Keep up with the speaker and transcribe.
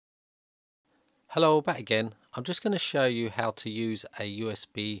Hello, back again. I'm just going to show you how to use a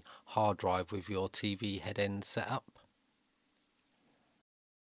USB hard drive with your TVheadend setup.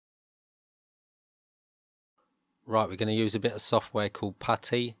 Right, we're going to use a bit of software called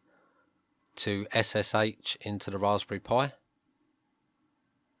PuTTY to SSH into the Raspberry Pi. I'll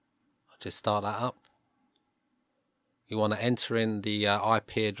just start that up. You want to enter in the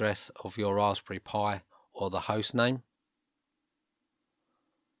IP address of your Raspberry Pi or the host name.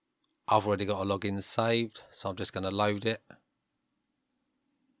 I've already got a login saved, so I'm just going to load it.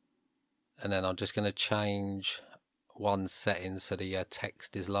 And then I'm just going to change one setting so the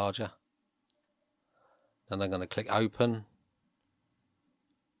text is larger. Then I'm going to click open.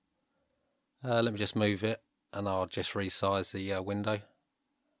 Let me just move it and I'll just resize the window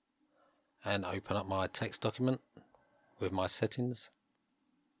and open up my text document with my settings.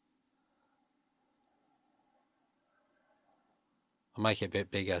 I'll make it a bit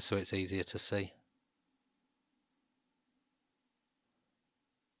bigger so it's easier to see.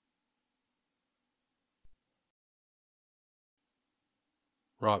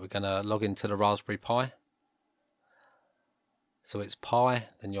 Right, we're going to log into the Raspberry Pi. So it's Pi,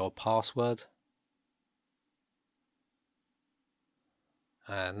 then your password.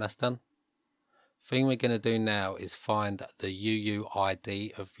 And that's done. Thing we're going to do now is find the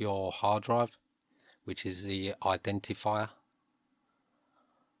UUID of your hard drive, which is the identifier.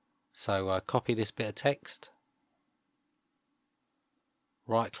 So copy this bit of text.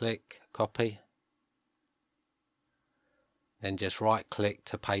 Right click, copy. Then just right click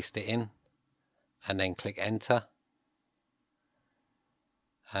to paste it in. And then click enter.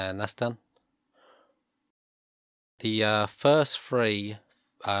 And that's done. The first three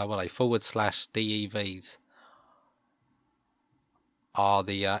 /DEVs are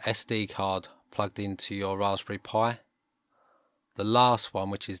the SD card plugged into your Raspberry Pi. The last one,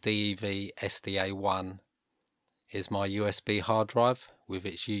 which is DEV SDA1, is my USB hard drive with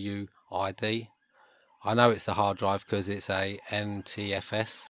its UUID. I know it's a hard drive because it's a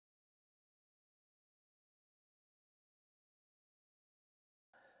NTFS.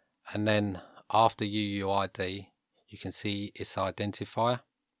 And then after UUID, you can see its identifier.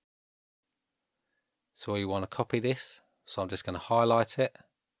 So we want to copy this. So I'm just going to highlight it,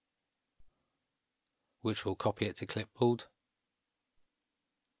 which will copy it to clipboard.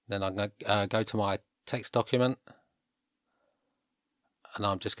 Then I'm going to go to my text document. And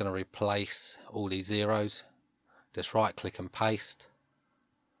I'm just going to replace all these zeros. Just right click and paste.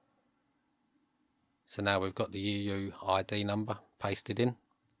 So now we've got the UUID number pasted in.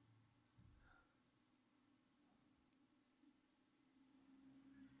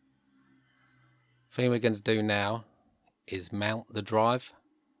 Thing we're going to do now is mount the drive.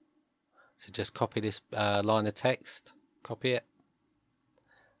 So just copy this line of text, copy it,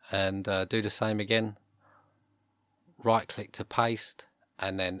 and do the same again. Right click to paste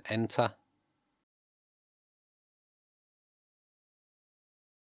and then enter.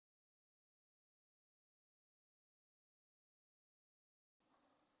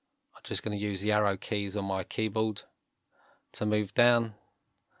 I'm just going to use the arrow keys on my keyboard to move down.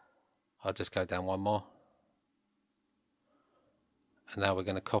 I'll just go down one more. And now we're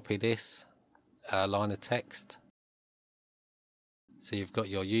going to copy this line of text. So you've got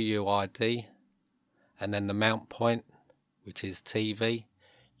your UUID and then the mount point, which is TV.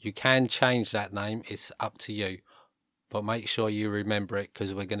 You can change that name, it's up to you, but make sure you remember it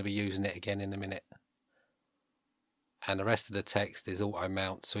because we're going to be using it again in a minute. And the rest of the text is auto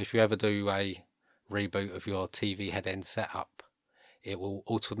mount, so if you ever do a reboot of your TVheadend setup, it will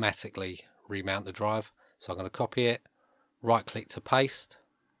automatically remount the drive. So I'm going to copy it, right click to paste.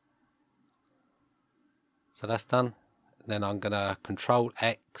 So that's done. Then I'm going to Control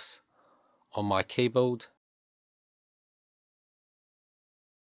X on my keyboard.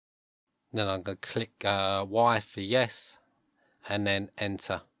 Then I'm going to click Y for yes, and then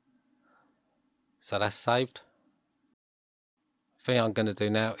enter. So that's saved. Thing I'm going to do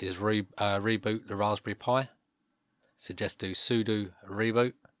now is reboot the Raspberry Pi. So just do sudo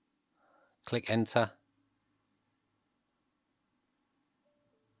reboot, click enter.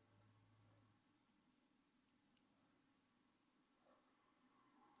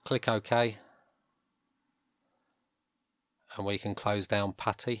 Click OK. And we can close down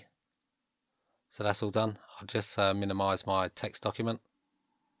PuTTY. So that's all done. I'll just minimize my text document.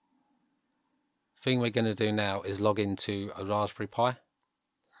 Thing we're going to do now is log into a Raspberry Pi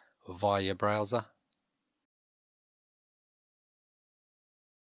via your browser.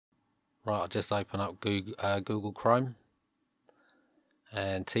 Right, I'll just open up Google Chrome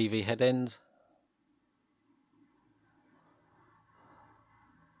and TVheadend.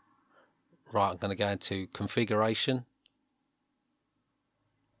 Right, I'm going to go into configuration.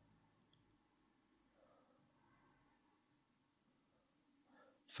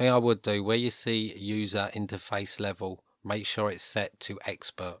 Thing I would do, where you see user interface level, make sure it's set to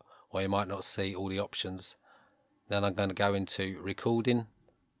expert, or you might not see all the options. Then I'm going to go into recording,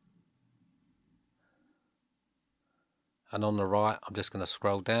 and on the right I'm just going to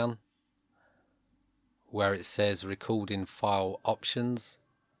scroll down where it says recording file options,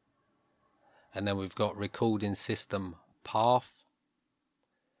 and then we've got recording system path,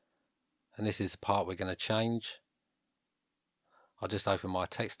 and this is the part we're going to change. I'll just open my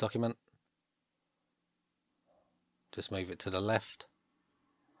text document, just move it to the left,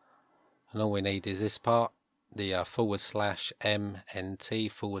 and all we need is this part, the /MNT/TV.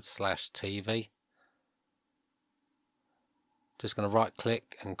 Just going to right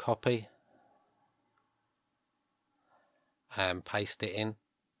click and copy and paste it in.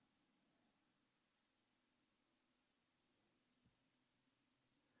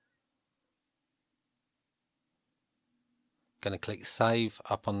 Going to click save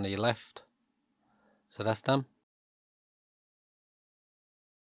up on the left. So that's done.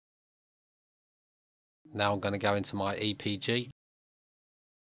 Now I'm going to go into my EPG.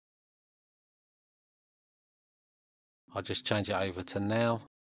 I'll just change it over to now.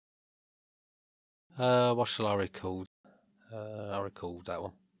 What shall I record? I'll record that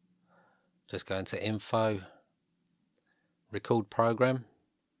one. Just go into info, record program,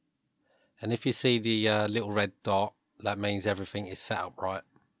 and if you see the little red dot, that means everything is set up right.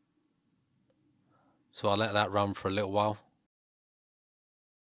 So I'll let that run for a little while.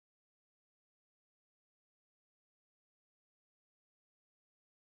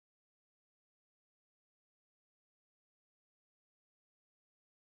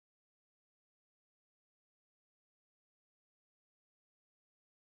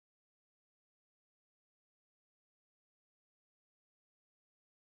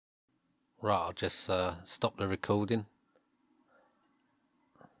 Right, I'll just stop the recording.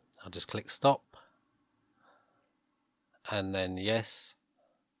 I'll just click stop, and then yes.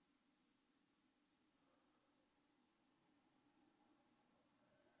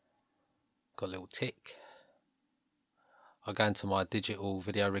 Got a little tick. I'll go into my digital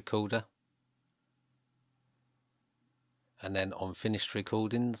video recorder, and then on finished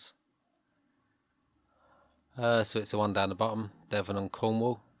recordings. So it's the one down the bottom, Devon and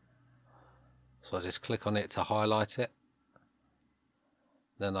Cornwall. So I'll just click on it to highlight it.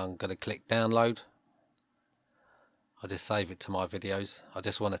 Then I'm going to click download. I'll just save it to my videos. I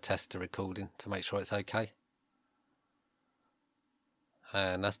just want to test the recording to make sure it's okay.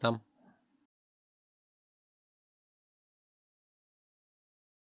 And that's done.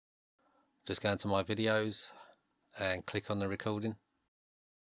 Just go into my videos and click on the recording.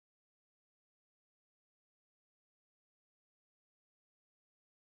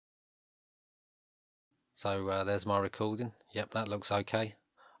 So there's my recording. Yep, that looks okay.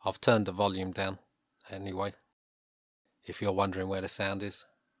 I've turned the volume down anyway, if you're wondering where the sound is.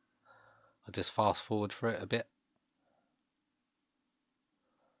 I'll just fast forward for it a bit.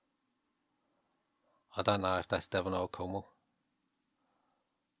 I don't know if that's Devon or Cornwall.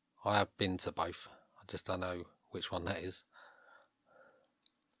 I have been to both. I just don't know which one that is.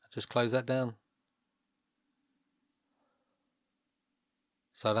 Just close that down.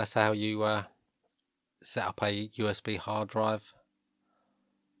 So that's how you set up a USB hard drive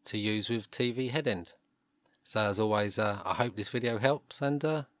to use with TVheadend. So as always, I hope this video helps,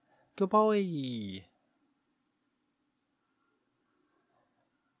 and goodbye.